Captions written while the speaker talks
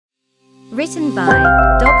Written by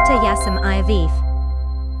Dr.Yaşam Ayavefe.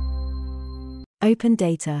 Open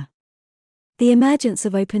data. The emergence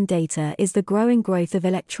of open data is the growing growth of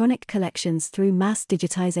electronic collections through mass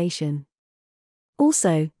digitization.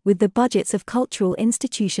 Also, with the budgets of cultural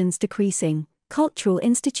institutions decreasing, cultural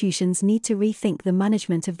institutions need to rethink the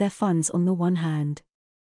management of their funds on the one hand.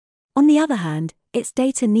 On the other hand, its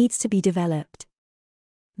data needs to be developed.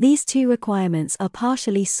 These two requirements are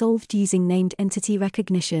partially solved using named entity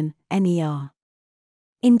recognition, NER.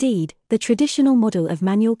 Indeed, the traditional model of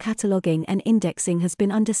manual cataloging and indexing has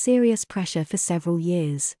been under serious pressure for several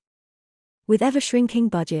years. With ever-shrinking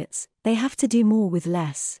budgets, they have to do more with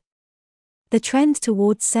less. The trend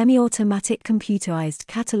towards semi-automatic computerized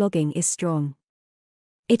cataloging is strong.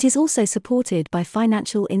 It is also supported by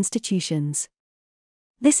financial institutions.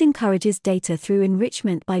 This encourages data through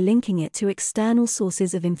enrichment by linking it to external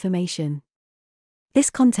sources of information.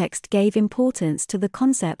 This context gave importance to the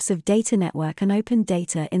concepts of data network and open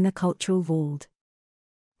data in the cultural world.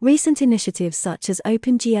 Recent initiatives such as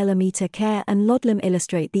OpenGLAM2 and Lodlam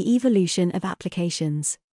illustrate the evolution of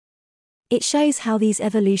applications. It shows how these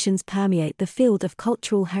evolutions permeate the field of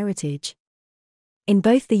cultural heritage. In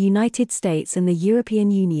both the United States and the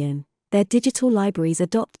European Union, their digital libraries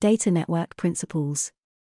adopt data network principles.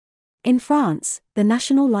 In France, the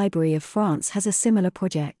National Library of France has a similar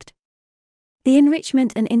project. The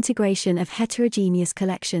enrichment and integration of heterogeneous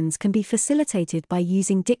collections can be facilitated by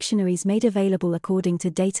using dictionaries made available according to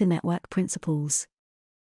data network principles.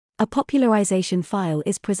 A popularization file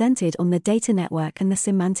is presented on the data network and the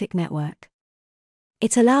semantic network.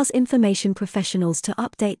 It allows information professionals to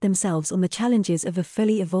update themselves on the challenges of a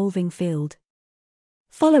fully evolving field.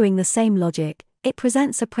 Following the same logic, it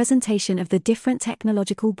presents a presentation of the different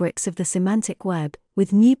technological bricks of the semantic web,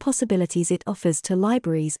 with new possibilities it offers to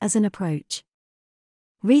libraries as an approach.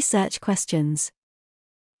 Research questions.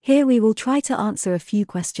 Here we will try to answer a few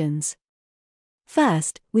questions.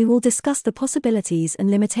 First, we will discuss the possibilities and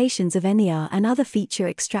limitations of NER and other feature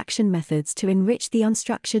extraction methods to enrich the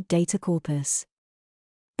unstructured data corpus.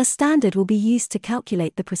 A standard will be used to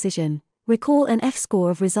calculate the precision, recall and F-score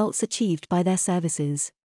of results achieved by their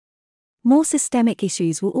services. More systemic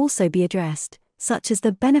issues will also be addressed, such as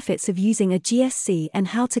the benefits of using a GSC and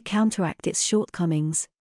how to counteract its shortcomings.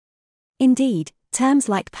 Indeed, terms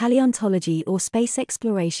like paleontology or space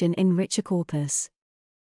exploration enrich a corpus.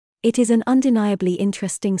 It is an undeniably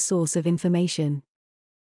interesting source of information.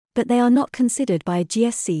 But they are not considered by a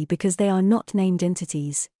GSC because they are not named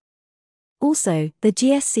entities. Also, the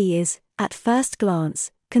GSC is, at first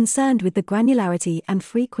glance, concerned with the granularity and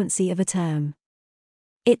frequency of a term.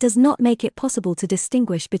 It does not make it possible to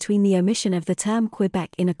distinguish between the omission of the term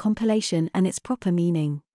Quebec in a compilation and its proper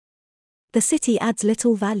meaning. The city adds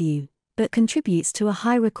little value, but contributes to a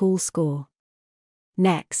high recall score.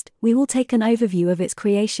 Next, we will take an overview of its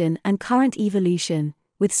creation and current evolution,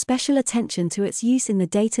 with special attention to its use in the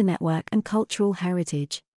data network and cultural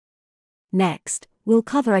heritage. Next, we'll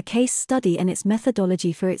cover a case study and its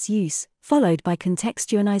methodology for its use, followed by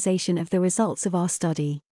contextualization of the results of our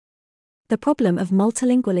study. The problem of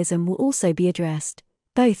multilingualism will also be addressed,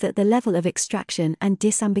 both at the level of extraction and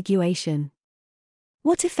disambiguation.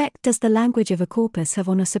 What effect does the language of a corpus have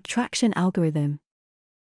on a subtraction algorithm?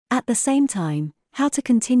 At the same time, how to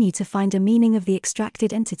continue to find a meaning of the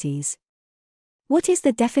extracted entities? What is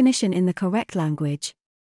the definition in the correct language?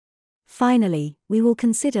 Finally, we will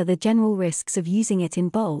consider the general risks of using it in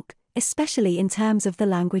bulk, especially in terms of the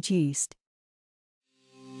language used.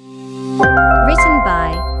 Written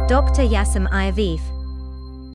by Dr.Yaşam Ayavefe.